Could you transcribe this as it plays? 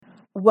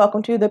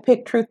Welcome to the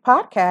Pick Truth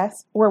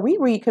podcast, where we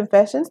read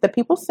confessions that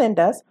people send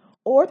us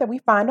or that we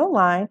find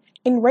online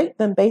and rate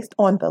them based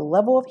on the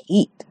level of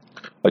heat.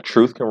 A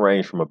truth can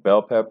range from a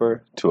bell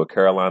pepper to a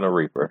Carolina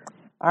Reaper.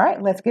 All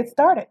right, let's get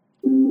started.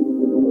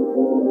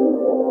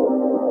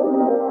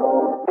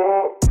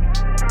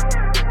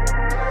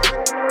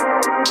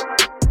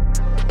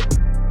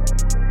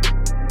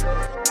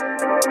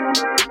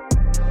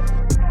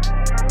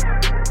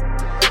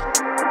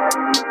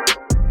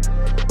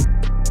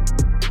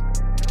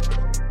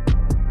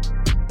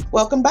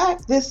 Welcome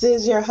back. This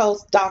is your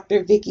host,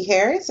 Dr. Vicki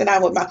Harris, and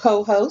I'm with my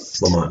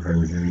co-host, Lamont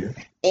Herman Jr.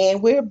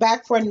 And we're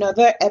back for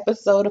another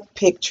episode of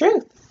Pick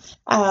Truth.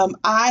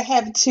 I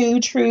have two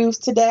truths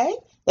today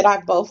that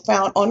I've both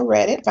found on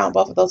Reddit. Found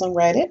both of those on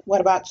Reddit. What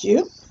about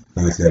you?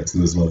 I actually have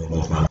two as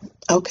well.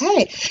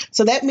 Okay,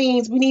 so that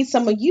means we need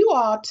some of you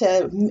all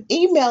to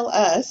email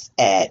us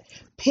at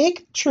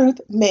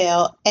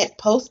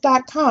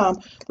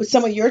picktruthmail@post.com with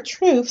some of your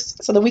truths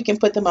so that we can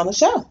put them on the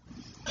show.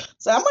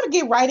 So I'm going to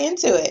get right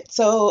into it.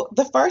 So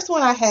the first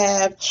one I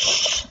have,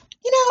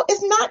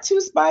 it's not too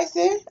spicy.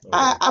 Okay.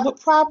 I would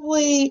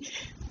probably,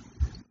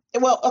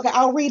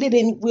 I'll read it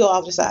and we'll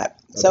all decide.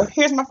 Okay. So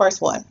here's my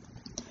first one.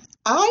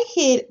 I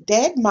hid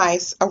dead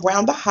mice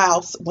around the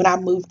house when I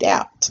moved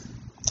out.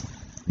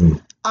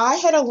 I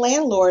had a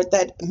landlord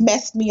that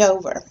messed me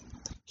over.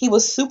 He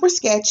was super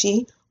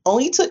sketchy,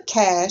 only took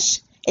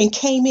cash, and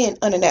came in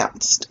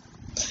unannounced.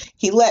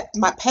 He let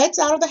my pets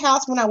out of the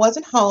house when I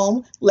wasn't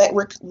home, let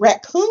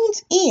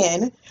raccoons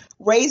in,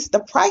 raised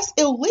the price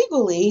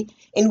illegally,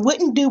 and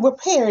wouldn't do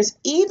repairs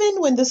even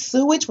when the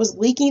sewage was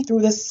leaking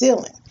through the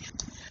ceiling.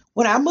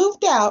 When I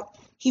moved out,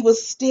 he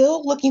was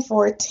still looking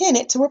for a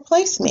tenant to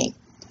replace me.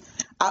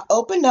 I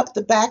opened up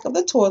the back of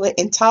the toilet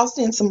and tossed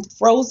in some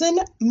frozen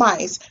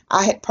mice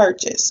I had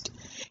purchased.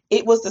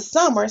 It was the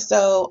summer,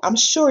 so I'm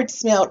sure it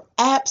smelled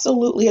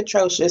absolutely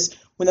atrocious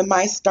when the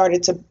mice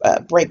started to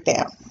break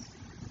down.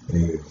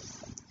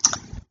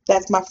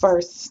 That's my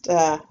first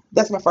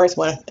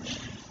one.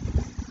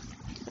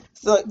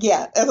 So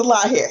yeah, there's a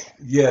lot here.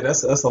 Yeah,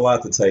 that's a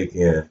lot to take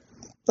in.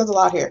 There's a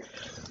lot here.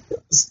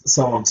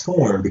 So I'm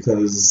torn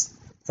because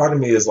part of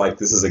me is like,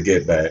 this is a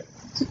get back.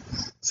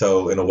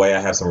 So in a way, I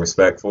have some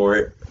respect for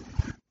it,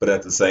 but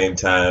at the same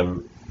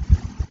time,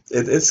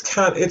 it's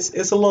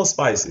a little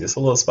spicy. It's a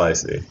little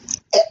spicy.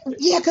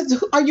 Yeah,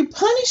 because are you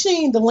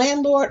punishing the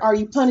landlord? Or are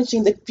you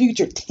punishing the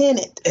future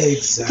tenant?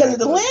 Exactly. Because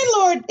the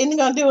landlord isn't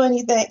going to do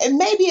anything, and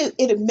maybe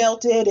it had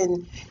melted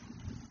and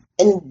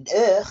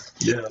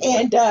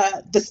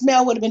the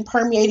smell would have been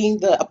permeating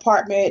the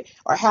apartment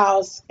or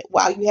house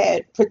while you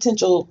had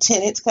potential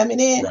tenants coming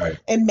in, right.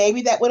 And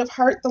maybe that would have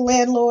hurt the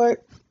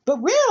landlord. But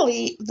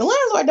really, the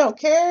landlord don't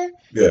care.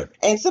 Yeah.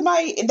 And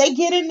they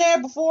get in there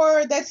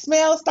before that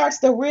smell starts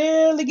to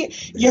really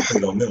get. You're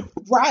hurting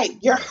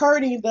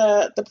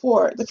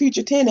the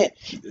future tenant,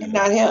 and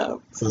not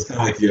him. So it's kind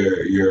of like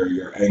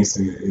your angst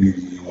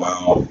and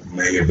while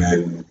may have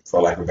been, for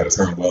lack of a better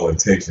term, well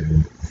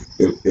intentioned,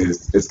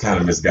 it's kind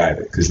of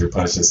misguided because you're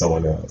punishing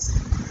someone else.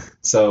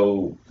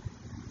 So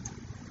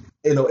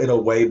in a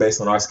way,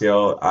 based on our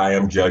scale, I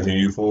am judging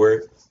you for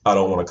it. I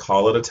don't want to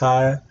call it a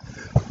tie,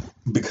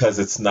 because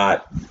it's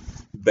not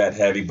that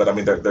heavy, but I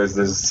mean,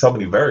 there's so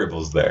many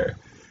variables there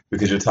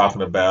because you're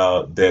talking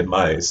about dead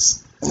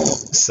mice.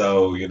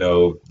 So,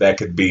 that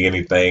could be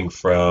anything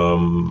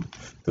from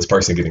this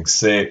person getting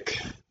sick.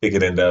 It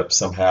could end up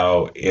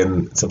somehow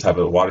in some type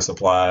of water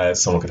supply.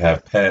 Someone could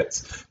have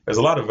pets. There's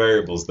a lot of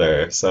variables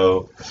there.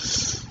 So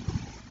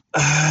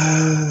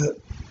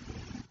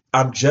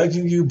I'm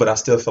judging you, but I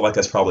still feel like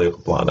that's probably a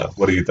poblano.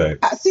 What do you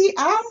think? See,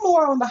 I'm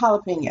more on the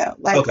jalapeno.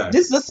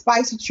 This is a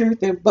spicy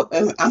truth, but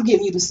I'm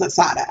giving you the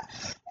side eye.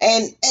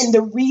 And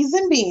the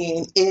reason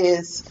being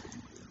is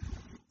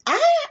I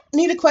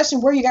need to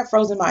question where you got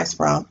frozen mice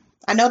from.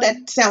 I know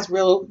that sounds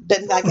real,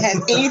 doesn't like it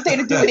has anything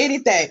to do with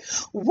anything.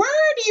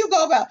 Where do you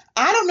go about?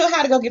 I don't know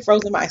how to go get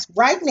frozen mice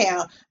right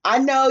now. I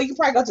know you can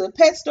probably go to the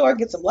pet store,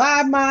 get some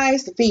live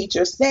mice to feed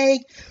your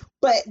snake.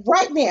 But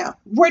right now,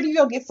 where do you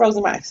go get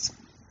frozen mice?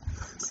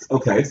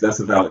 Okay, so that's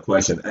a valid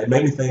question. It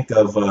made me think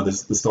of the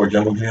store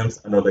Jungle Gyms.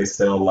 I know they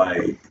sell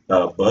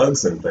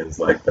bugs and things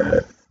like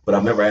that, but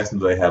I've never asked them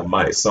do they have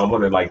mice. So I'm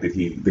wondering, did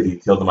he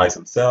kill the mice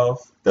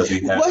himself? Does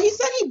he have? Well, he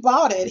said he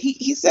bought it.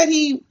 He said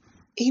he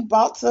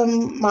bought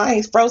some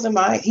mice, frozen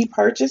mice. He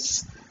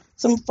purchased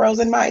some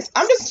frozen mice.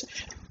 I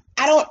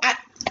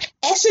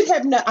should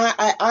have no.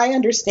 I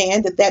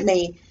understand that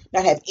may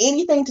not have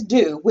anything to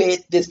do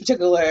with this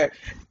particular.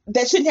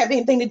 That shouldn't have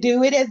anything to do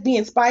with it as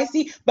being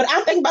spicy, but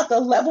I'm thinking about the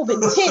level of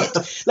intent.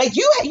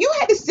 You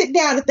had to sit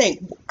down and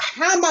think,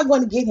 how am I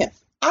going to get him?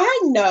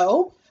 I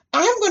know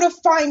I'm going to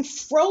find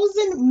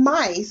frozen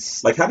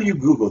mice. How do you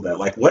Google that?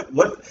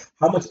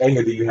 How much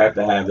anger do you have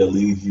that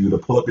leads you to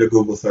pull up your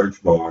Google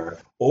search bar,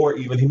 or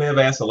even he may have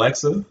asked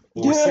Alexa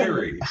or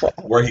Siri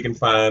where he can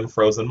find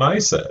frozen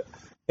mice at?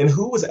 And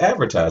who was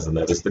advertising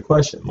that is the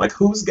question. Like,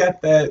 who's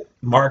got that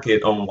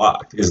market on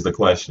lock is the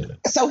question.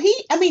 So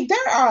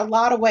there are a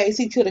lot of ways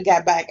he could have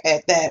got back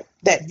at that.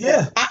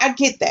 Yeah. I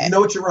get that. You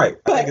know what? You're right. I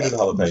But think it is a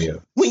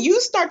jalapeno. when you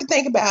start to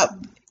think about,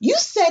 you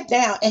sat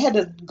down and had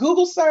to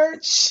Google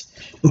search.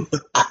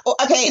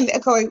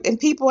 And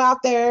people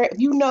out there, if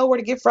you know where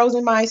to get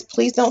frozen mice,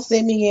 please don't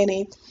send me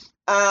any.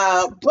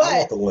 I want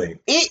But the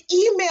link.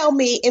 email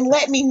me and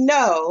let me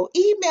know.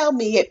 Email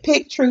me at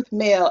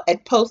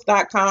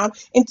picktruthmail@post.com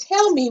and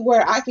tell me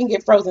where I can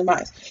get frozen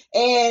mice.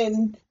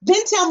 And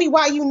then tell me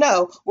why you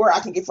know where I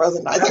can get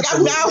frozen mice. Like,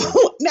 Absolutely.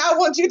 now I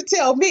want you to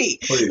tell me.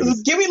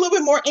 Please. Give me a little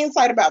bit more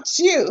insight about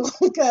you,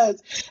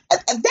 because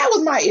that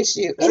was my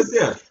issue.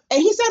 Yeah.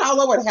 And he said all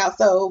over the house.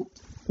 So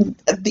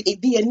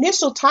the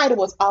initial title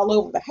was all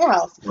over the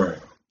house. Right.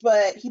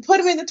 But he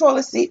put him in the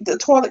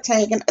toilet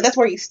tank, and that's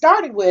where he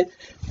started with.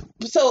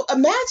 So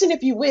imagine,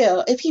 if you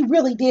will, if he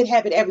really did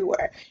have it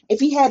everywhere. If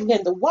he had it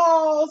in the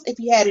walls, if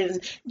he had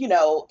it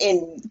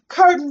in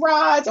curtain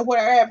rods or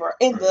wherever,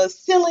 in the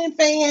ceiling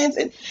fans,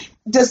 and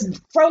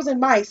just frozen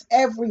mice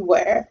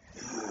everywhere.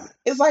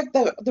 It's like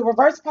the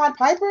reverse Pied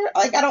Piper.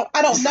 Like, I don't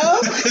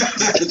know.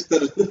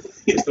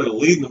 Instead of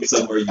leaving them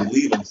somewhere, you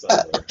leave them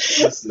somewhere.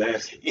 That's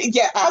nasty.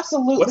 Yeah,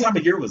 absolutely. What time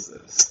of year was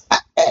this?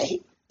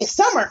 It's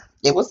summer.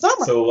 It was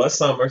summer. So it was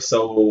summer.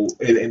 So,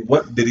 and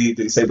what did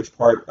he say? Which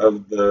part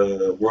of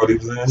the world he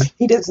was in?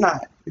 He does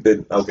not. He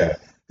didn't. Okay.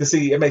 Because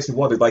see, it makes me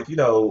wonder. Like,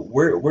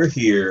 we're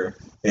here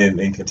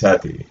in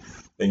Kentucky,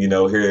 and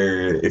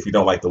here, if you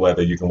don't like the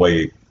weather, you can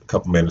wait a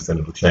couple minutes and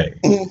it'll change.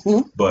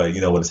 Mm-hmm. But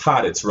when it's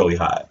hot, it's really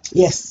hot.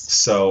 Yes.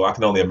 So I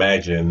can only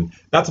imagine.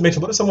 Not to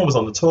mention, what if someone was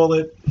on the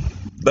toilet?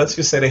 Let's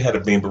just say they had a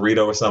bean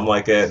burrito or something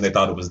like that, and they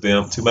thought it was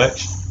them too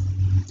much.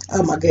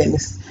 Oh my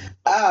goodness.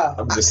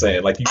 I'm just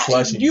saying, like, you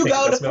flush and you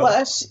go to smell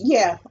flush.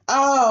 Yeah.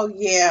 Oh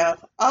yeah.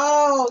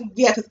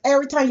 Because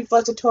every time you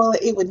flush the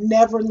toilet, it would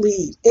never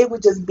leave. It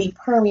would just be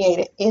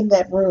permeated in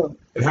that room.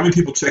 And how many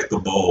people check the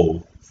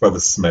bowl for the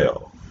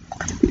smell?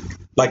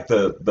 Like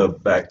the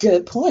back.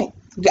 Good point.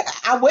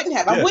 I wouldn't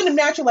have. I wouldn't have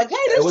naturally like, hey,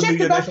 let's check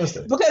the back,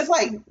 because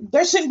like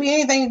there shouldn't be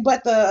anything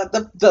but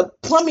the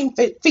plumbing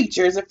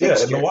features or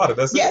fixture. Yeah, in the water.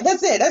 That's it.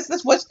 That's it.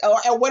 That's what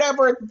or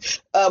whatever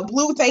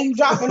blue thing you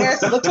drop in there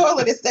so the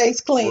toilet it stays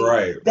clean.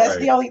 Right. That's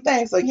the only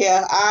thing. So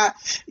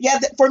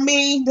for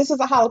me, this is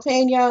a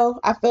jalapeno.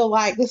 I feel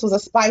like this was a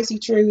spicy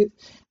truth.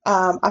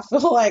 I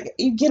feel like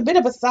you get a bit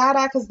of a side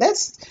eye,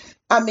 because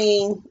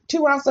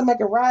two wrongs don't make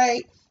it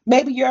right.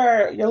 Maybe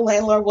your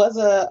landlord was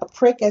a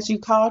prick, as you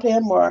called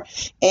him,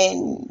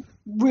 and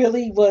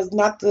really was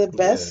not the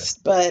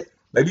best. But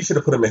maybe you should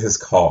have put him in his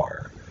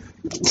car.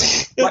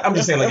 Like, I'm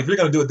just saying, like, if you're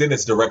gonna do it, then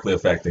it's directly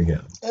affecting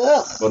him.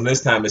 Ugh. But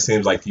this time, it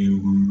seems like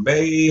you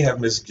may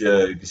have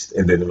misjudged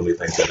and didn't really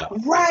think that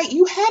out. Right,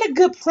 you had a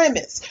good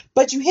premise,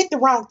 but you hit the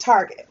wrong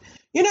target.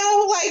 You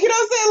know what I'm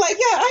saying? Like,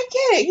 yeah, I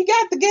get it. You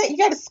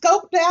got it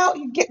scoped out.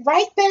 You get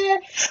right there,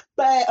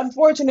 but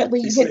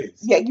unfortunately, you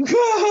sneezed. You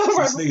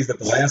sneezed at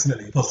the last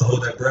minute. You're supposed to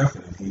hold that breath,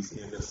 and he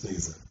ended up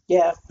sneezing.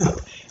 Yeah.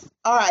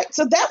 All right.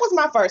 So that was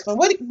my first one.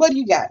 What do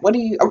you got? What do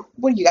you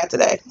got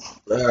today?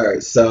 All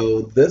right.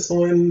 So this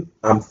one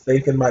I'm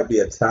thinking might be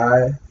a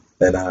tie,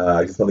 and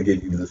I just want to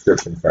give you the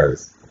description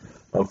first.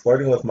 I'm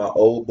flirting with my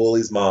old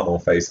bully's mom on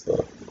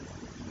Facebook.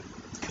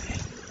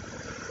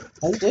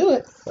 Let's do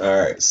it. All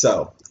right.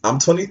 So I'm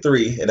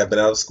 23 and I've been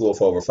out of school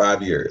for over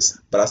 5 years,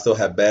 but I still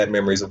have bad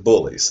memories of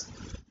bullies.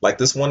 Like,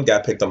 this one guy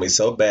picked on me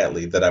so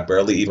badly that I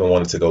barely even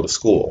wanted to go to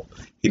school.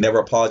 He never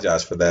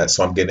apologized for that,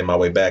 so I'm getting my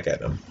way back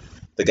at him.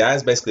 The guy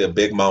is basically a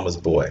big mama's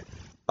boy.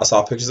 I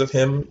saw pictures of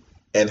him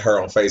and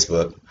her on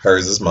Facebook.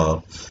 Hers is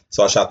mom.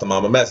 So I shot the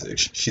mom a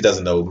message. She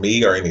doesn't know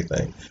me or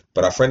anything,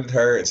 but I friended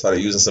her and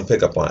started using some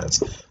pickup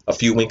lines. A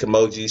few wink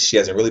emojis. She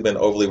hasn't really been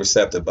overly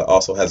receptive, but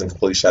also hasn't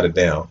completely shut it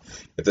down.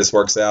 If this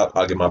works out,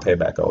 I'll get my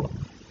payback on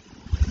him.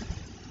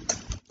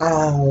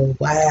 Oh,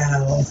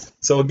 wow.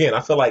 So again,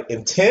 I feel like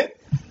intent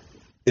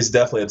is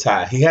definitely a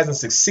tie. He hasn't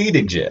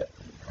succeeded yet.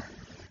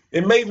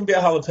 It may even be a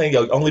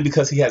jalapeno only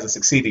because he hasn't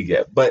succeeded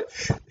yet. But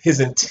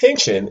his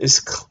intention is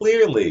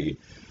clearly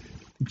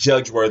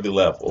judge-worthy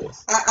level.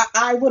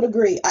 I would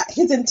agree.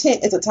 His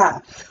intent is a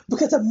tie.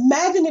 Because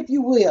imagine, if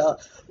you will,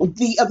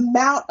 the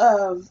amount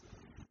of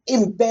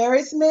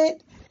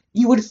embarrassment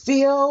you would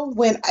feel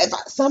if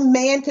some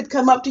man could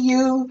come up to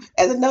you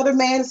as another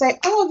man and say,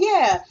 oh,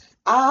 yeah,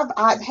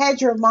 I've had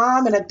your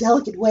mom in a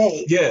delicate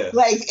way. Yeah.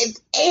 Like,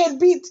 and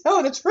be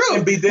telling the truth.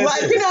 And be dead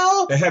like, serious.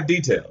 And have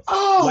details.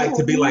 Oh, like,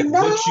 to be like,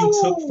 no. what you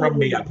took from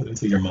me, I put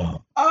into your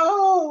mom.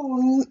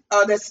 Oh,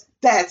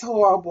 that's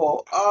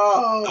horrible.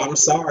 Oh. I'm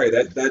sorry.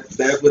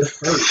 That would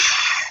hurt.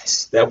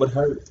 That would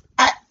hurt.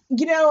 I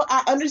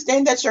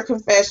understand that's your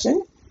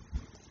confession.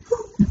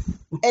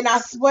 And I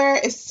swear,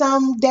 if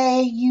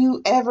someday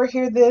you ever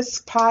hear this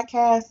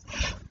podcast,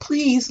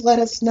 please let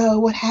us know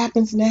what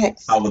happens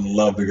next. I would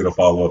love to get a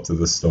follow-up to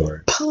this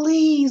story.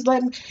 Please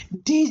let me.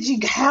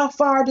 How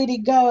far did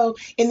it go?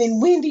 And then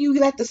when do you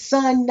let the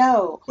son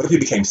know? What if he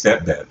became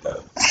stepdad,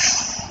 though?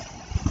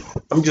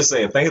 I'm just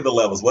saying, think of the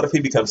levels. What if he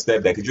becomes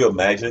stepdad? Could you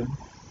imagine?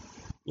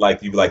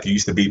 Like you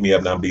used to beat me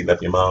up, now I'm beating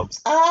up your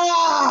moms.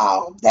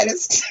 Oh, that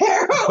is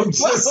terrible. I'm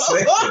just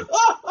saying.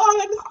 Oh,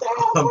 that is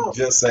terrible. I'm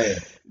just saying.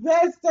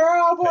 That's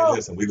terrible. Hey,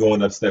 listen, we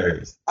going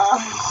upstairs.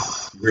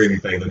 Oh, You hear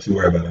anything, don't you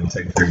worry about it. I'm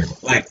taking care of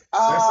it. Like,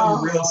 there's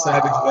some real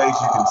savage ways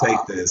you can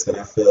take this, and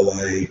I feel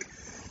like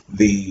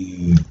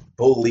the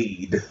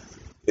bullied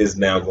is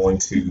now going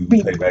to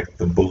pay back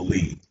the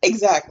bully.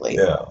 exactly.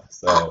 Yeah.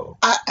 So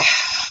I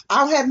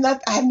don't have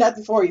nothing. I have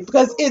nothing for you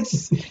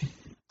because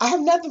I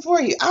have nothing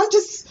for you.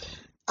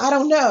 I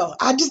don't know.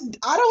 I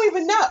don't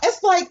even know.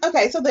 It's like,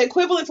 okay, so the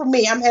equivalent for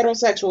me, I'm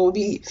heterosexual, would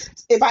be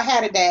if I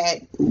had a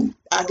dad,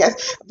 I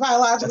guess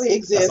biologically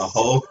exists. That's a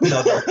whole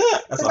nother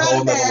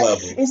level.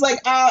 It's like,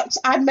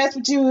 I messed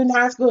with you in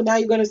high school, now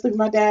you're going to sleep with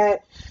my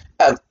dad.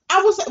 I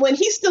was, when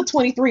he's still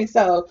 23,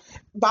 so,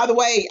 by the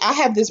way, I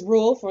have this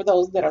rule for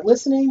those that are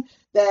listening,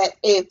 that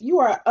if you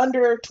are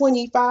under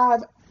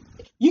 25,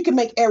 you can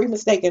make every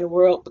mistake in the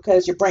world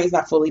because your brain's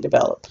not fully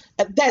developed.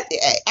 And that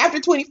after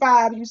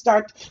 25,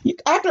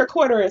 after a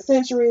quarter of a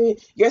century,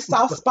 your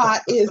soft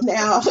spot is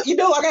now, you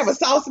no longer have a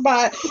soft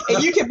spot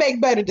and you can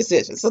make better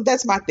decisions. So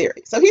that's my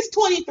theory. So he's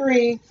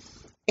 23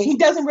 and he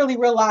doesn't really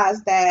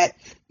realize that,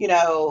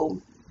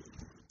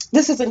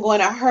 this isn't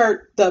going to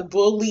hurt the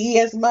bully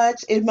as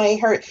much. It may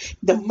hurt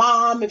the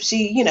mom if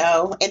she,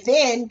 and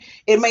then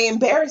it may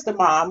embarrass the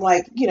mom.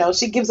 Like,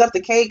 she gives up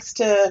the cakes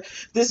to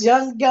this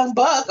young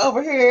buck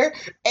over here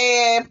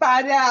and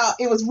find out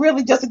it was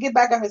really just to get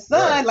back at her son.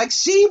 Right. Like,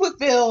 she would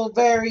feel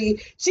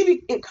she'd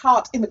be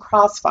caught in the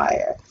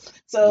crossfire.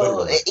 So,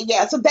 Literally.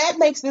 yeah, so that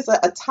makes this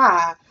a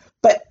tie.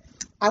 But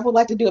I would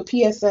like to do a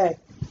PSA.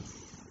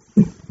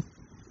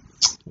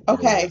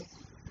 Okay.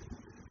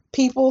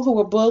 People who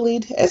were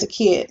bullied as a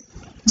kid,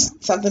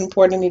 something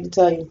important I need to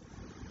tell you.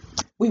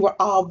 We were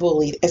all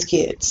bullied as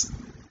kids.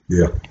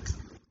 Yeah.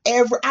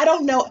 I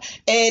don't know,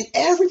 and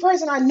every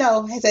person I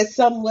know has had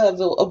some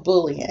level of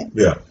bullying.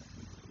 Yeah.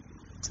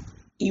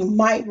 You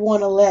might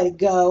want to let it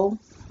go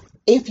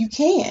if you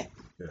can.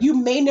 Yeah.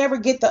 You may never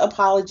get the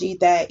apology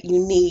that you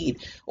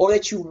need or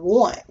that you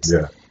want.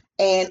 Yeah.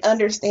 And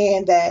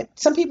understand that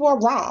some people are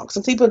wrong.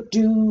 Some people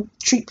do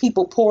treat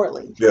people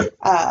poorly. Yeah.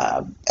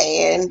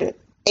 And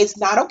it's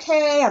not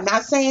okay. I'm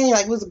not saying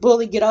like it was a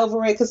bully, get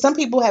over it. Because some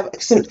people have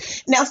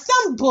now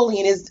some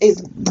bullying is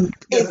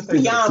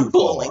beyond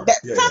bullying.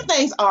 Some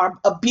things are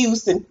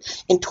abuse and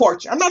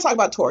torture. I'm not talking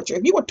about torture.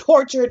 If you were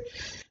tortured,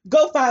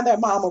 go find that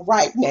mama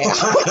right now.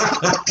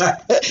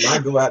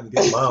 Not go out and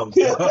get moms.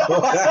 Hey,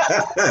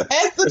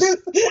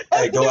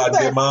 go out and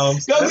get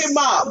moms. Go get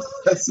moms.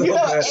 That's so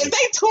bad. If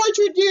they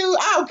tortured you,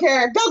 I don't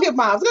care. Go get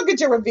moms. Go get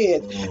your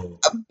revenge.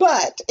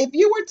 But if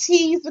you were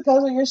teased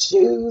because of your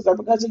shoes or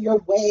because of your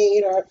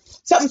weight or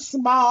something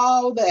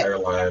small that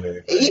Carolina.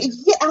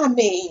 yeah, I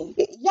mean,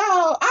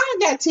 y'all, I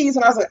got teased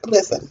and I was like,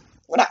 listen.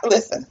 When I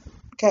listen.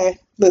 When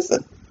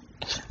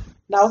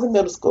I was in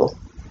middle school,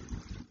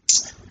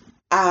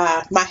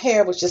 my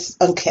hair was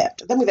just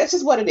unkept. I mean, that's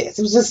just what it is.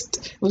 It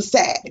was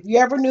sad. If you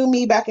ever knew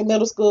me back in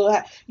middle school,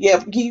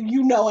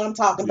 you know what I'm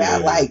talking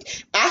about. Yeah.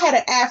 Like, I had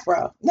an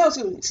afro. No,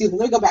 excuse me.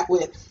 Let me go back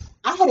with.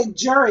 I had a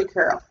jury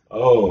curl.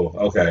 Oh,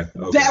 okay.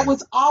 That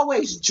was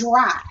always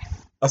dry.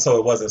 Oh, so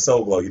it wasn't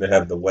so low. You didn't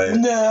have the wet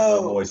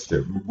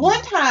moisture.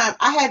 One time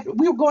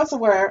we were going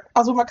somewhere. I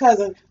was with my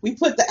cousin. We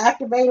put the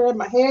activator in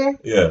my hair.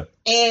 Yeah.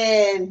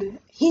 And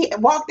he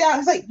walked out and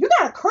he's like, "You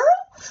got a curl?"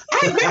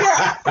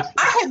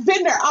 I had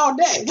been there all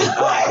day.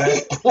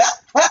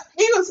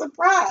 He was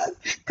surprised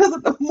because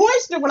of the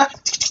moisture when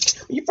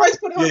you first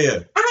put it on.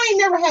 Yeah. I ain't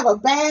never have a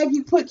bag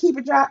you keep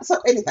it dry.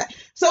 So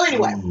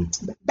anyway,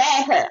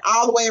 bad hair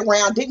all the way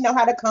around. Didn't know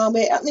how to comb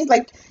it. I mean,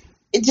 like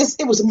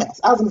it was a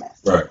mess. I was a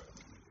mess. Right.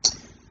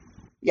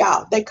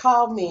 Y'all, they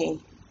called me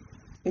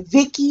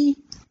Vicky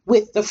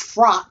with the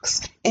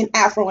frocks and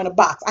afro in a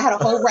box. I had a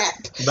whole rap.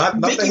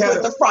 Vicky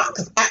with the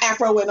frocks,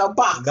 afro in a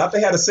box. Not they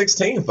had a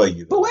 16 for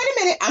you. But wait a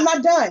minute, I'm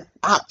not done.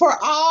 For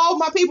all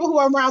my people who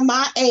are around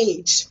my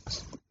age,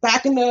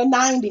 back in the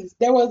 90s,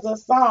 there was a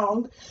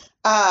song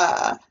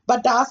by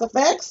Das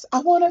Effects.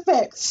 I want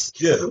effects.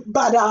 Yeah.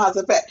 By Das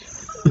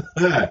Effects.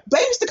 They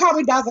used to call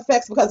me Das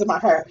Effects because of my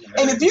hair.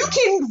 And if you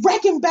can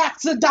reckon back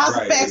to Das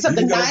Effects of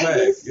the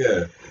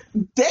 90s,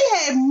 they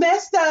had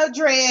messed up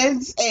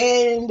dreads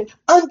and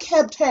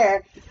unkept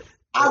hair.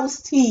 I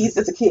was teased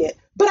as a kid.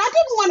 But I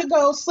didn't want to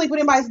go sleep with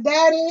anybody's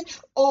daddy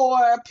or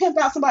pimp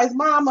out somebody's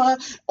mama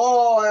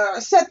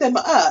or set them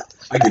up.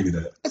 I give you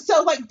that.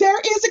 So, like, there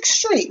is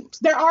extremes.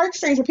 There are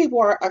extremes where people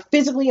are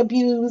physically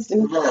abused.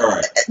 And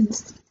right.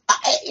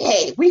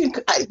 Hey,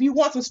 if you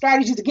want some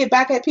strategies to get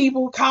back at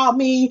people, call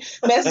me,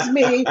 message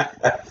me.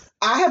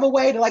 I have a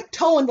way to like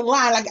tone the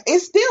line. Like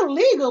it's still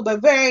legal, but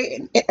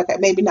okay,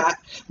 maybe not.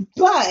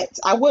 But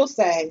I will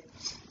say,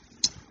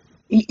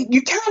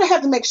 you kind of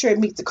have to make sure it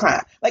meets the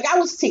crime. Like I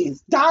was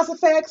teased. Das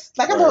Effects.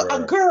 Like I'm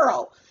a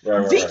girl.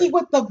 Vicky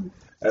with the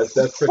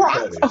that's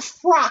frocks, a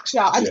frock,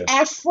 y'all. An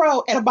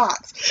afro in a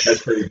box.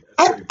 That's pretty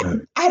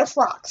funny. I had a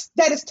frocks.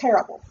 That is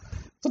terrible.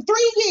 For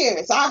 3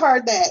 years, I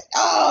heard that.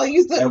 Oh, it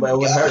used to. It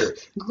wouldn't hurt.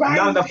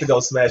 Not enough to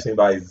go smash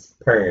anybody's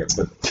parent,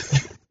 but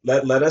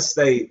let us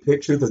state,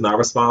 Pick Truth is not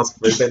responsible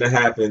for anything that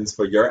happens,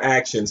 for your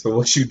actions, for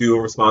what you do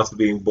in response to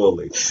being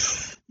bullied.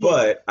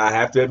 But I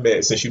have to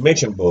admit, since you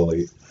mentioned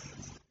bully,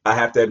 I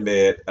have to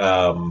admit,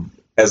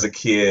 as a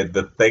kid,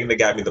 the thing that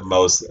got me the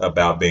most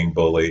about being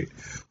bullied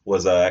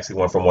was actually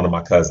one from one of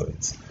my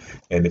cousins.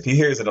 And if he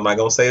hears it, I'm not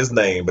going to say his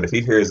name, but if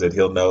he hears it,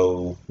 he'll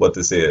know what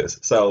this is.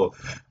 So,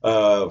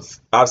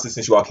 obviously,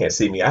 since you all can't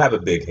see me, I have a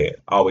big head.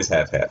 I always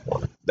have had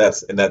one.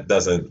 That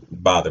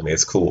doesn't bother me.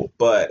 It's cool.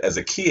 But as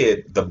a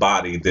kid, the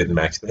body didn't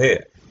match the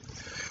head.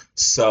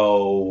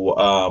 So,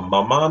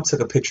 my mom took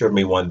a picture of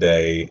me one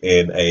day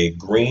in a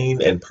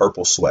green and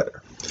purple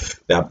sweater.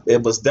 Now,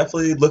 it was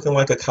definitely looking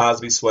like a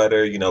Cosby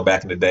sweater. You know,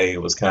 back in the day,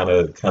 it was kind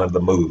of the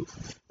move.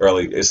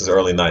 This is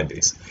early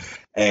 90s.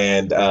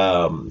 And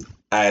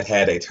I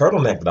had a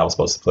turtleneck that I was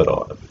supposed to put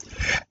on.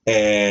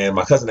 And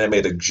my cousin had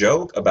made a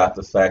joke about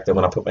the fact that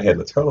when I put my head in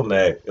the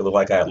turtleneck, it looked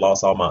like I had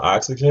lost all my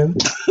oxygen.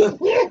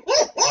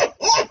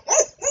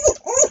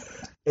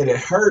 And it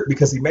hurt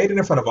because he made it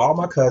in front of all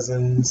my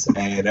cousins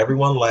and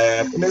everyone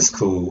laughed. And it's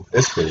cool.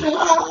 It's cool.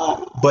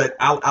 But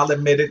I'll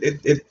admit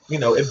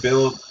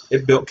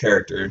it built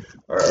character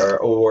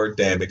or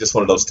damn it, just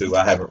one of those two.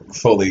 I haven't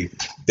fully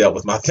dealt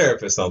with my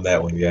therapist on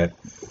that one yet.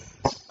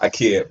 I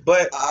kid,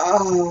 but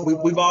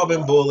we've all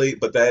been bullied,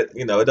 but that,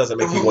 it doesn't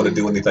make me want to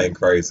do anything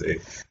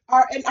crazy.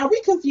 Are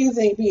we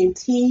confusing being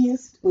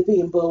teased with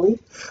being bullied?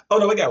 Oh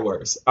no, it got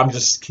worse. I'm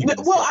just keeping.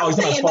 Well, I'm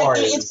saying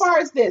as far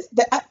as this,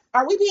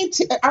 are we being?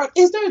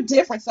 Is there a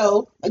difference?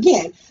 So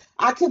again,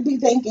 I could be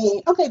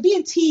thinking, okay,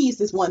 being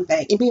teased is one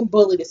thing, and being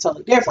bullied is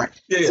totally different.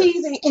 Yeah.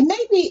 Teasing, and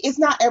maybe it's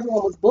not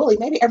everyone was bullied.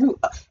 Maybe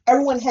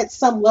everyone had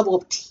some level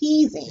of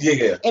teasing.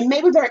 Yeah. And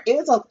maybe there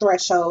is a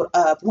threshold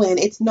of when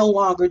it's no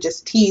longer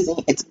just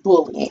teasing, it's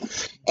bullying.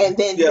 And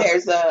then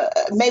there's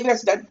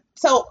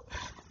so.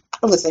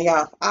 Listen,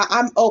 y'all,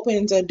 I'm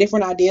open to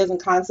different ideas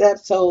and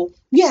concepts. So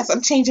yes,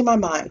 I'm changing my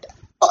mind.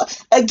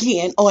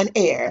 Again on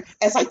air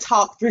as I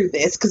talk through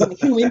this because I'm a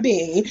human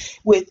being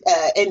with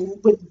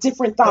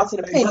different thoughts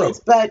and opinions.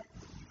 But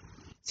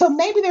so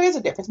maybe there is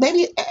a difference.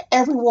 Maybe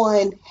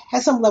everyone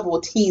has some level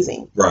of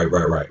teasing. Right.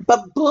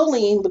 But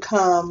bullying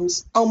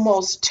becomes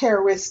almost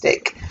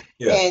terroristic.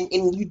 Yeah.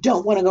 And you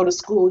don't want to go to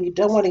school. You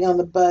don't want to get on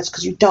the bus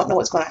because you don't know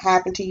what's going to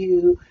happen to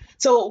you.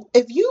 So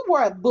if you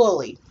were a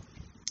bully,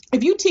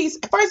 if you tease,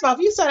 first of all,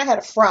 if you said I had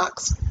a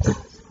frocks,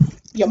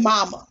 your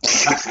mama.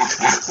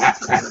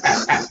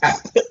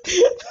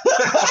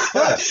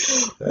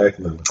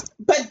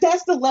 But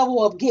that's the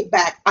level of get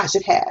back I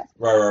should have.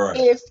 Right.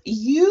 If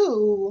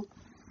you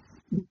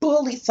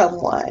bullied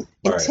someone,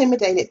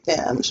 intimidated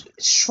them,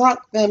 shrunk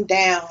them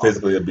down,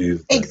 physically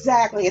abused them,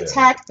 exactly,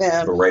 attacked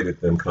them, berated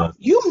them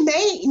constantly, you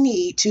may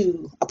need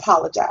to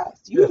apologize.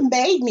 You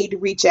may need to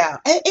reach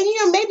out, and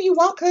maybe you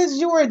won't because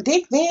you were a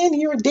dick then,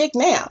 and you're a dick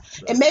now,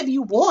 and maybe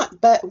you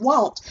want but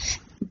won't.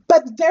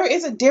 But there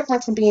is a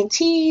difference in being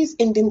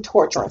teased and then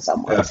torturing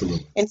someone.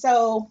 Absolutely. And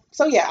so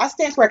yeah, I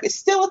stand corrected. It's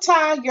still a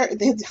tie.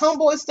 His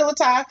homeboy is still a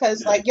tie because,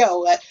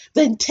 the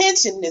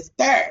intention is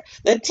there.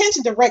 The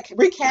intention to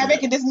wreak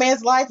havoc in this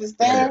man's life is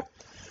there. Yeah.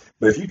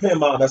 But if you pin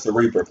mom, that's a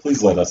reaper.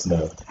 Please let us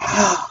know.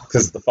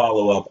 Because the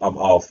follow-up, I'm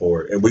all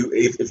for it. And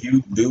if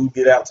you do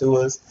get out to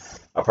us,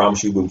 I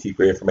promise you we'll keep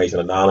your information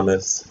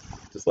anonymous.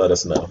 Just let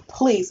us know.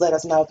 Please let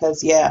us know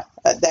because,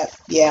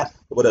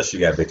 What else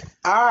you got, Vicky?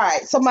 All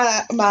right. So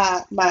my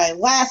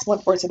last one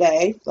for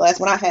today, the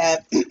last one I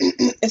have,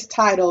 is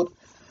titled,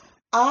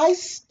 I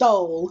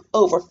stole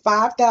over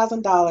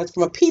 $5,000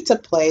 from a pizza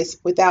place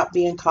without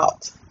being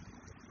caught.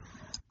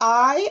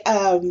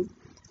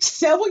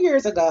 Several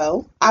years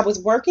ago, I was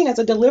working as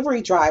a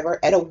delivery driver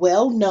at a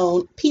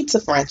well-known pizza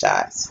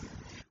franchise.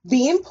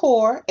 Being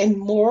poor and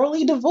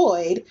morally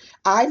devoid,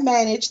 I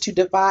managed to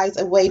devise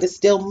a way to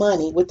steal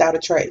money without a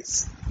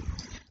trace.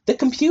 The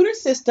computer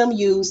system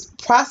used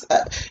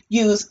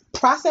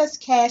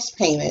processed cash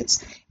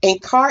payments and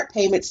card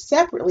payments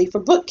separately for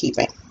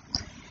bookkeeping,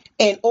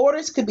 and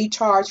orders could be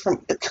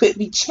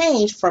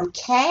changed from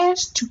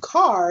cash to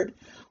card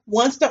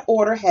once the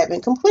order had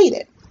been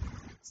completed.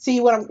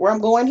 See where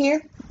I'm going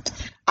here?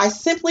 I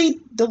simply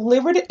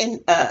delivered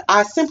an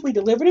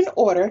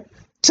order,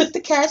 took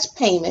the cash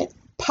payment,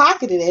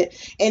 pocketed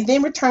it, and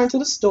then returned to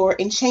the store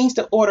and changed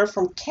the order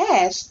from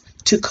cash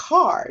to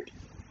card.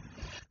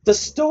 The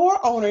store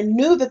owner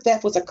knew that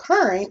theft was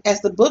occurring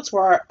as the books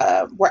were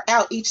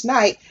out each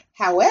night.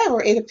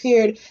 However, it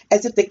appeared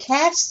as if the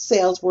cash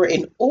sales were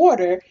in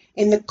order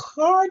and the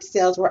card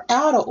sales were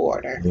out of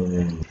order.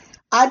 Mm.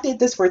 I did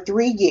this for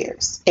 3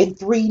 years and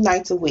 3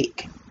 nights a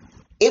week.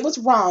 It was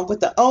wrong, but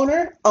the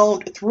owner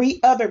owned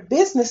 3 other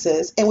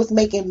businesses and was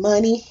making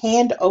money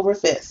hand over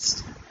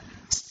fist.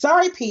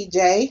 Sorry,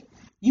 PJ.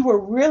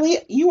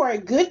 You are a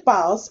good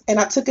boss, and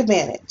I took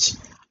advantage.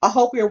 I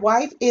hope your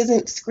wife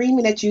isn't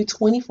screaming at you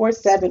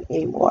 24/7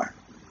 anymore.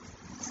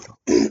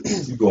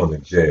 You going to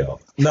jail?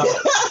 No.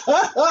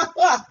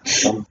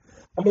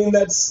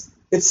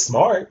 It's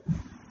smart.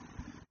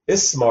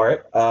 It's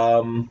smart.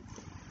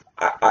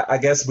 I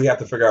guess we have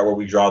to figure out where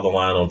we draw the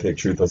line on Pick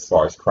Truth as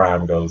far as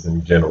crime goes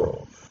in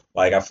general.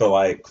 Like, I feel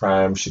like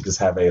crime should just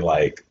have a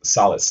like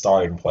solid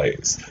starting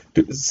place.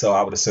 So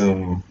I would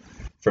assume,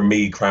 for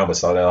me, crime would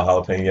start at a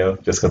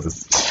jalapeno just because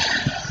it's.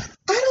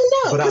 I don't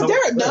know, But I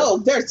because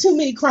don't. there are too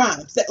many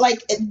crimes.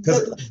 Like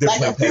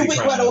like a few weeks,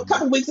 well, a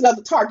couple weeks ago,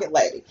 the Target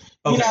lady.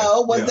 You Okay,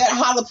 know, was yeah. that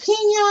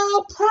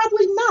jalapeno?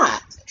 Probably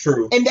not.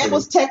 True. And that true.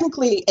 was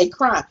technically a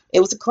crime.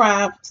 It was a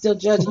crime. Still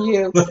judging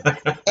you.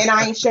 And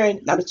I ain't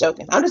sharing. I'm just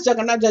joking. I'm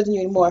not judging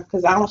you anymore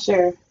because I don't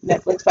share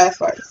Netflix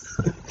passwords.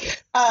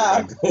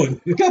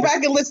 Go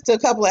back and listen to a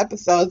couple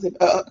episodes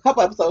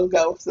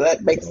ago, so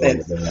that makes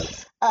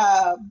sense.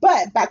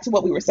 But back to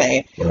what we were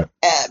saying. Right.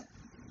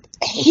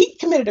 He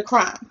committed a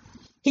crime.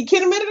 He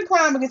committed a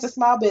crime against a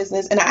small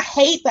business, and I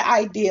hate the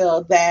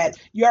idea that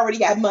you already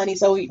got money,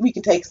 so we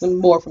can take some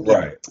more from you.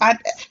 Right.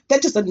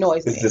 That just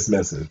annoys me. It's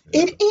dismissive.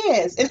 It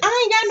is, and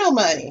I ain't got no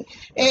money,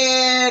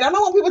 and I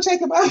don't want people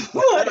checking my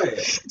money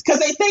because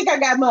they think I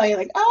got money.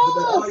 Like,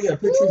 yeah,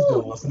 Patrice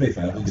doing what's the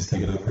fam? We just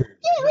take it over here.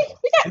 Yeah, we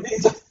got. And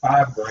it's like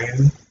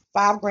 $5,000.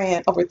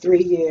 $5,000 over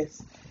 3 years.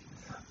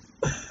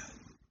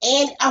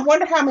 And I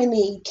wonder how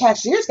many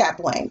cashiers got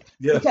blamed.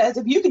 Yeah. Because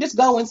if you can just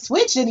go and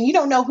switch it and you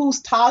don't know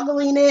who's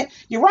toggling it,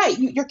 you're right.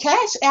 Your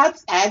cash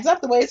adds up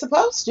the way it's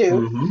supposed to.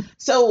 Mm-hmm.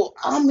 So,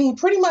 I mean,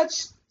 pretty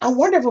much, I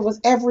wonder if it was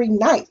every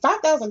night.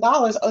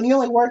 $5,000 and you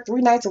only work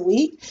 3 nights a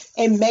week,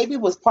 and maybe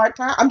it was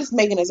part-time. I'm just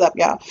making this up,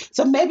 y'all.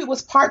 So maybe it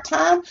was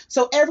part-time.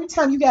 So every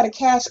time you got a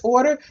cash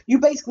order, you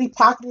basically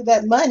pocketed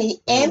that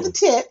money and the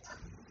tip,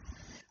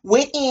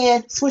 went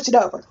in, switch it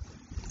over.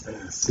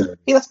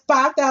 He lost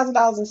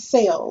 $5,000 in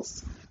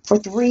sales for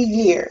 3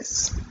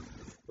 years.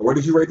 Where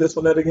did you rate this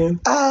one at again?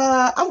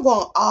 I'm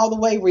going all the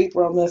way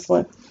Reaper on this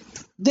one.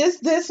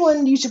 This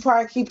one you should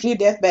probably keep to your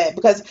deathbed,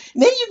 because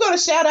then you're going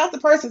to shout out the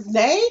person's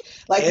name,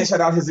 like, and shout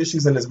out his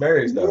issues in his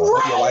marriage, though.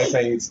 Right. Your wife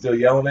ain't still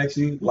yelling at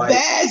you. Like,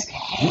 that's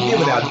you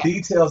giving out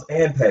details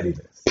and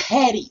pettiness.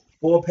 petty.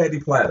 Full petty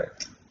platter.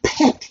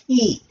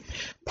 Petty.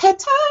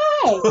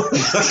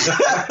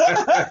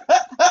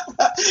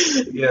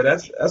 Yeah,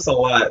 that's a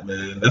lot,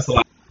 man. That's a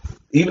lot.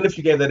 Even if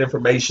you gave that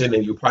information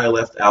and you probably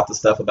left out the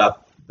stuff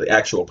about the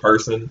actual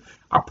person,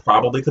 I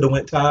probably could have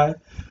went Ty.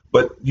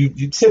 But you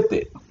tipped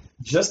it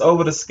just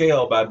over the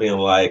scale by being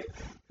like,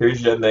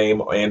 here's your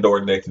name and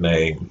or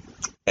nickname,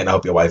 and I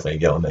hope your wife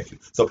ain't yelling at you.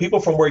 So people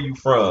from where you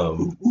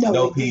from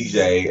know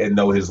PJ and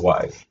know his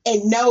wife.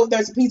 And know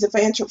there's a pizza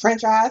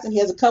franchise and he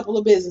has a couple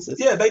of businesses.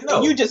 Yeah, they know.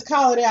 And you just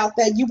call it out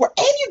that you were,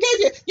 and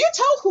you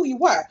told who you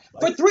were.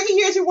 For 3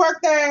 years you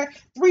worked there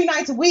 3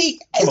 nights a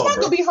week. It's not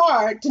going to be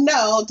hard to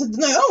know, and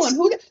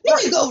who, then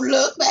you go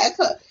look back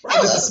up. Right,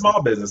 it's a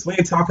small business. We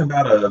ain't talking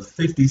about a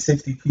 50,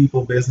 60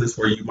 people business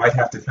where you might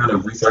have to kind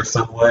of research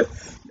somewhat.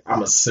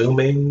 I'm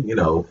assuming,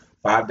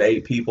 5 to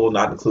 8 people,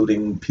 not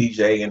including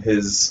PJ and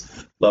his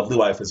lovely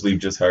wife, as we've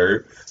just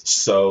heard.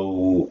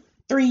 So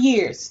 3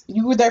 years.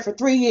 You were there for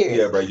 3 years.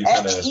 Yeah, bro.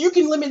 You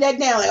can limit that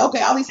down. Like,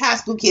 okay, all these high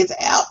school kids are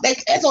out.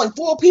 There's only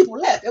 4 people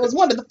left. It was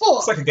one of the 4.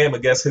 It's like a game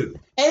of Guess Who.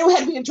 And it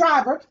had to be a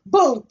driver.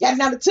 Boom. Got it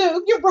down to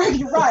 2. You're right.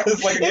 You're right.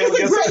 It's like a game of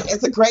Guess Who.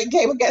 It's a great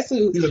game of Guess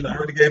Who. He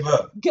already gave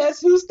up.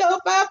 Guess who stole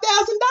 $5,000?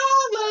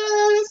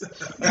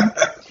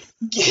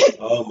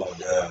 Oh my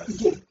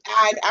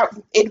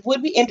God. It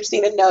would be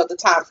interesting to know the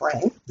time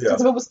frame. Yeah.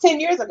 Because if it was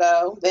 10 years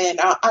ago, then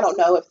I don't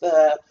know if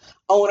the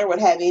owner would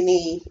have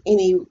any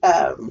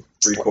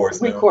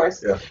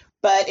recourse. Yeah.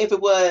 But if it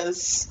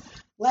was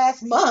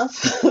last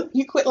month,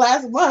 you quit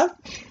last month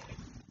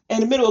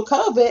in the middle of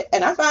COVID,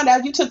 and I found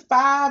out you took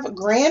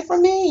 $5,000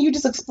 from me, and you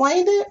just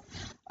explained it.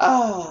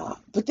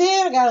 But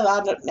then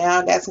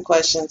I got some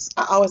questions.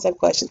 I always have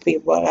questions,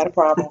 people. I got a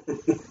problem.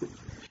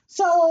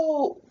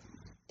 So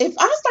if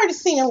I started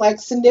seeing like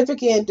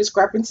significant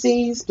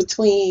discrepancies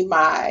between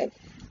my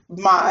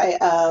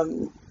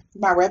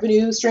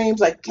revenue streams,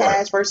 like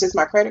cash versus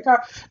my credit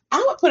card,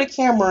 I would put a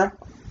camera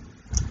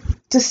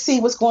to see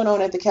what's going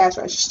on at the cash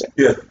register.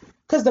 Yeah.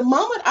 Because the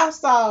moment I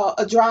saw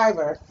a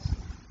driver,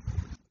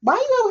 why are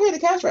you over here at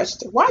the cash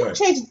register? Why are you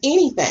changing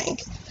anything?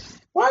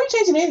 Why are you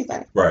changing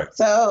anything? Right.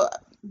 So,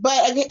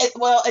 but again,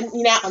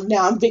 and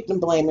now I'm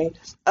victim blaming.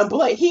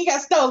 He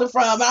got stolen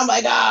from, and I'm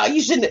like,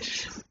 you shouldn't.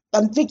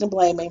 I'm victim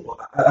blaming. Well,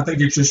 I think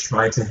you're just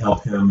trying to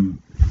help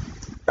him,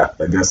 I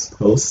guess,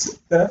 post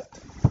theft.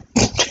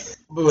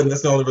 But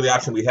that's the only really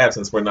option we have,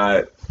 since we're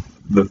not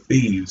the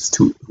thieves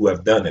who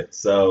have done it.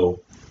 So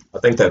I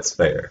think that's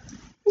fair.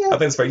 Yeah. I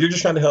think it's fair. You're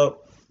just trying to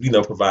help,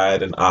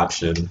 provide an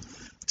option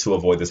to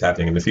avoid this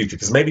happening in the future.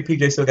 Because maybe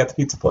PJ still got the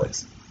pizza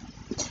place.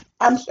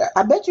 I'm sure.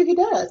 I bet you he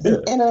does. Yeah.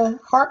 And a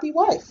harpy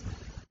wife.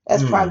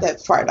 That's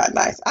probably not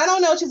nice. I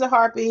don't know if she's a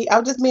harpy. I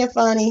was just being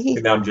funny.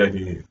 And now I'm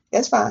judging you.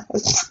 That's fine.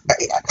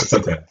 It's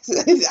okay.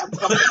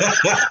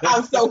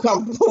 I'm so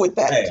comfortable with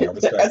that. Hey,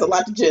 that's a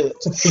lot to judge.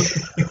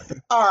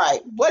 All right.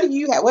 What do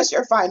you have? What's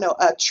your final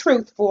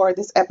truth for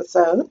this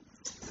episode?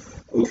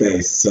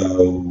 Okay,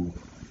 so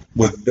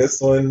with this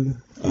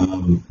one,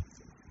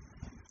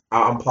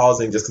 I'm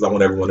pausing just because I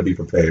want everyone to be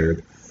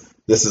prepared.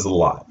 This is a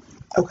lot.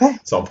 Okay.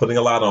 So I'm putting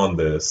a lot on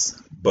this,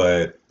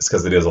 but it's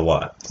because it is a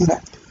lot. Okay.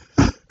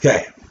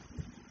 Okay.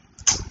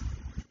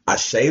 I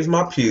shaved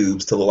my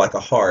pubes to look like a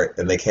heart,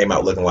 and they came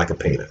out looking like a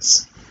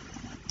penis.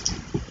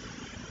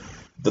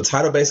 The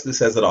title basically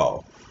says it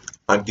all.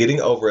 I'm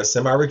getting over a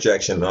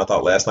semi-rejection, and I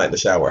thought last night in the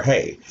shower,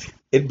 hey,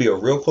 it'd be a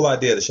real cool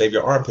idea to shave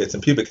your armpits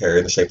and pubic hair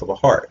in the shape of a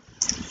heart.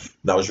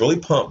 And I was really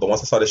pumped, but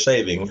once I started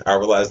shaving, I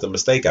realized the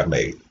mistake I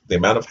made. The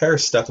amount of hair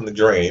stuck in the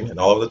drain and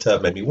all over the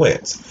tub made me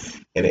wince,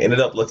 and it ended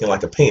up looking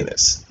like a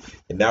penis.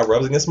 It now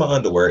rubs against my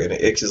underwear, and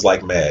it itches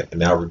like mad, and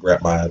now I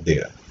regret my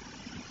idea.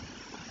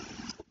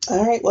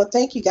 All right. Well,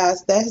 thank you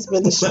guys. That has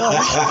been the show.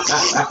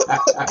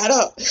 I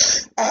don't.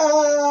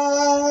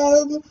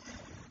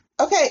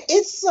 Okay.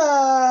 It's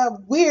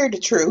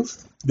weird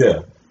truth.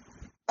 Yeah.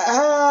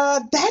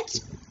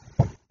 That's.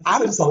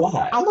 It's a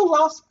lot. I'm a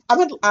loss. I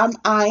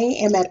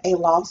am at a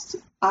loss.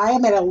 I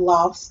am at a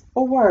loss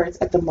for words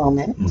at the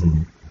moment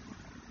Mm-hmm.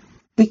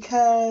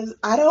 because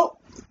I don't.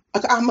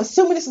 I'm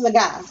assuming this is a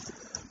guy.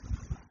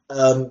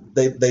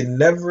 They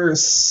never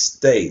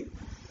state,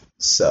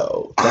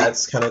 so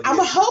that's kind of. I'm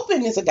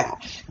hoping it's a guy.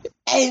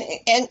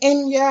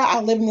 And yeah,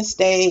 I live in the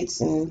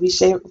States, and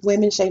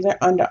women shave their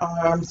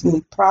underarms,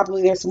 and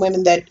probably there's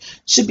women that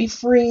should be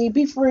free.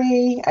 Be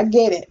free. I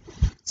get it.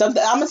 So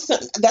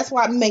that's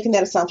why I'm making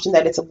that assumption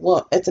that it's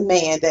a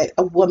man, that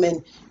a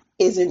woman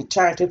isn't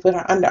trying to put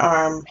her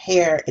underarm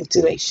hair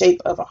into a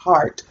shape of a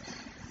heart.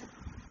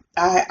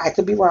 I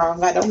could be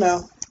wrong. I don't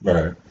know.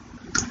 Right.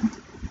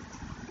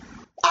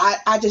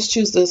 I just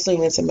choose to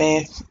assume it's a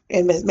man.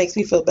 It makes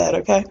me feel better.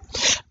 Okay.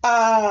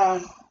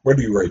 Where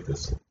do you rate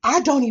this?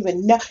 I don't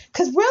even know,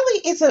 because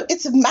really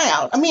it's a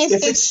mild. I mean,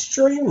 It's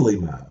extremely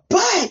mild.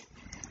 but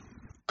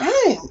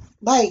I'm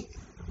like,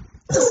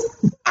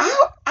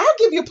 I'll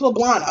give you a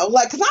poblano,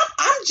 like, cause I'm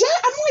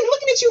like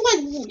looking at you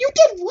like, you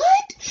did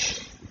what?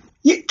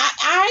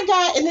 I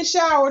got in the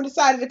shower and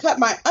decided to cut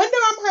my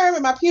underarm hair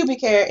and my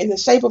pubic hair in the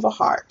shape of a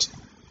heart,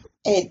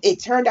 and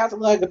it turned out to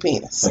look like a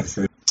penis.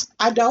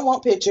 I don't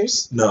want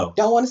pictures. No.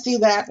 Don't want to see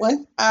that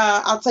one.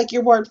 I'll take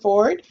your word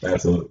for it.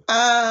 Absolutely.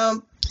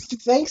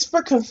 Thanks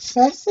for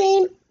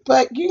confessing,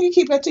 but you can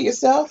keep that to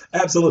yourself.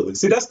 Absolutely.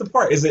 See, that's the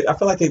part. I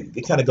feel like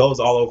it kind of goes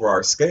all over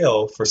our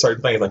scale for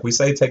certain things. Like we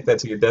say, take that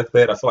to your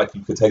deathbed. I feel like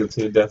you could take it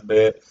to your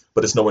deathbed,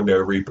 but it's nowhere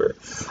near a Reaper.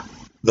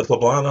 The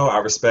poblano I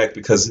respect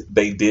because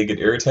they did get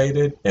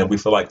irritated, and we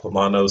feel like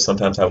poblanos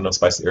sometimes have enough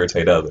spice to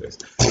irritate others.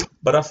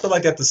 But I feel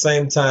like at the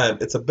same time,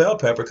 it's a bell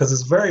pepper because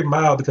it's very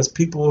mild, because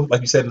people,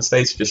 like you said, in the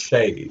States just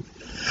shave.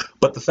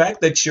 But the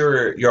fact that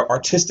your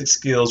artistic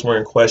skills were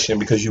in question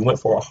because you went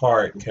for a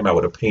heart and came out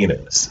with a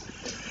penis.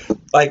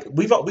 Like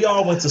we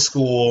all went to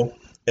school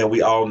and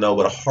we all know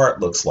what a heart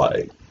looks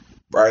like,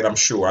 right? I'm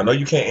sure. I know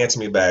you can't answer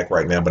me back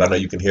right now, but I know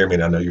you can hear me,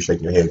 and I know you're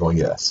shaking your head going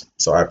yes.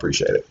 So I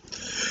appreciate it.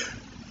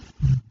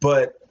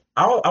 But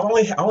I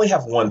only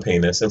have one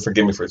penis, and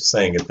forgive me for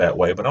saying it that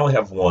way, but I only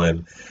have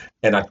one,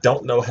 and I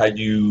don't know how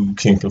you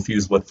can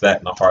confuse what that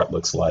and a heart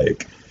looks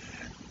like.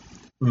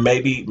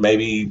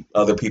 Maybe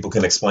other people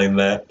can explain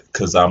that,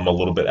 because I'm a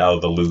little bit out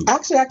of the loop.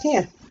 Actually, I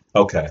can.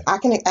 Okay. I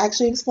can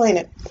actually explain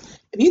it.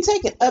 If you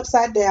take an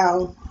upside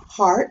down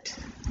heart,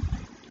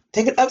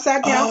 take an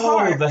upside down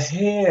heart. Oh, the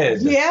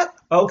head. Yep.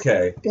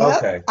 Okay. Yep.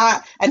 Okay.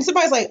 And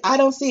somebody's like, I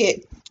don't see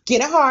it.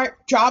 Get a heart,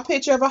 draw a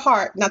picture of a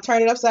heart, now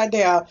turn it upside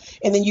down,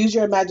 and then use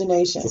your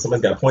imagination. So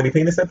somebody's got a pointy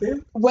penis at the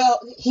end? Well,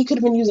 he could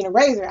have been using a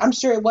razor. I'm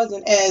sure it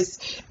wasn't as...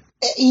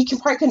 He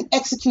probably couldn't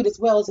execute as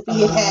well as if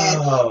he had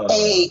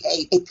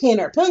a pen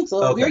or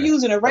pencil. Okay. If you're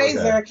using a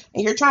razor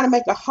and you're trying to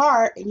make a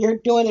heart and you're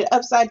doing it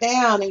upside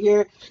down and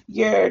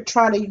you're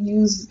trying to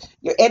use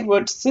your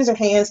Edward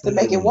Scissorhands to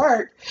make it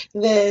work,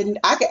 then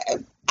I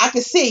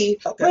could see.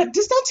 Okay. But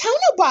just don't tell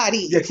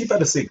nobody. Yeah, keep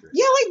that a secret.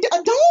 Yeah, like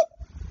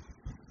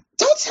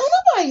don't tell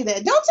nobody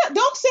that.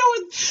 Don't sit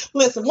with.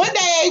 Listen, one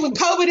day when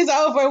COVID is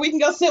over, we can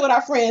go sit with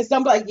our friends.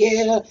 Don't be like,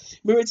 yeah,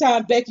 remember the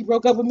time Becky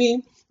broke up with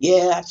me?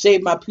 Yeah, I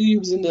shaved my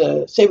pubes in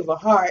the shape of a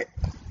heart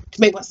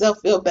to make myself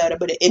feel better,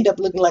 but it ended up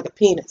looking like a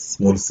penis.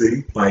 Well,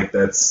 see, like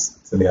that's,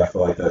 to me, I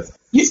feel like that's.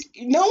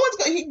 No one's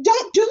going.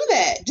 Don't do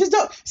that. Just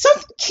don't.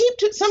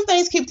 Some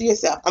things keep to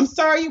yourself. I'm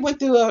sorry you went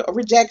through a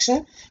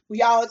rejection.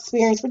 We all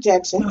experience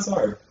rejection. I'm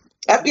sorry.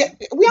 Yeah,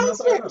 we all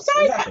experience.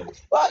 Sorry.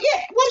 Well,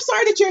 I'm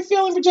sorry that you're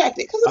feeling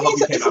rejected. Because I hope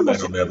you came out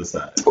better on the other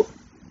side.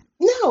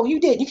 No, you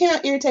did. You came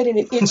out irritated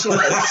and itchy on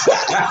the other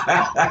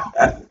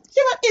side. You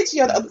came out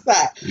itchy on the other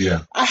side.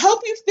 Yeah. I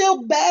hope you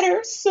feel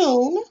better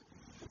soon.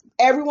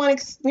 Everyone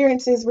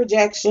experiences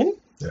rejection.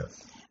 Yeah.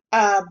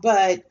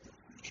 But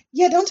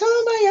yeah, don't tell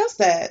nobody else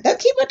that.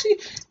 Keep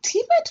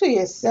it to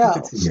yourself.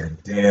 Keep it to your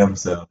damn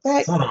self.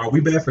 Right. So, are we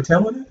bad for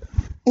telling it?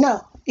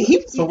 No.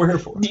 That's what we're here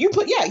for. You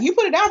put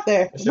it out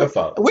there. It's your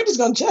fault. We're just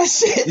gonna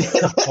judge it.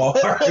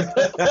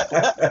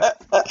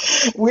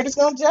 We're just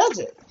gonna judge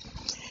it.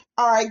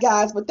 All right,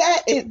 guys, but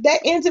that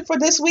ends it for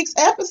this week's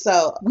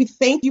episode. We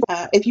thank you.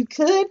 If you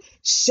could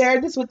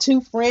share this with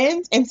 2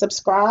 friends and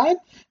subscribe.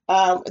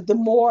 The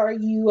more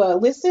you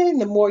listen,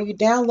 the more you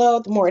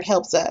download, the more it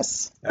helps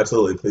us.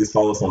 Absolutely. Please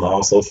follow us on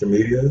all social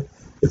media.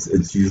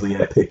 It's usually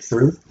at Pick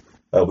Truth.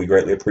 We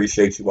greatly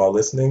appreciate you all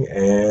listening,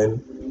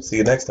 and see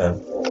you next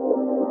time.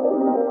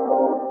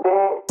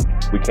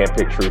 We can't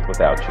pick truth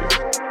without you.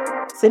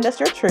 Send us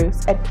your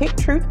truths at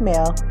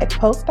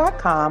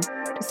picktruthmail@post.com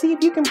to see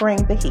if you can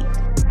bring the heat.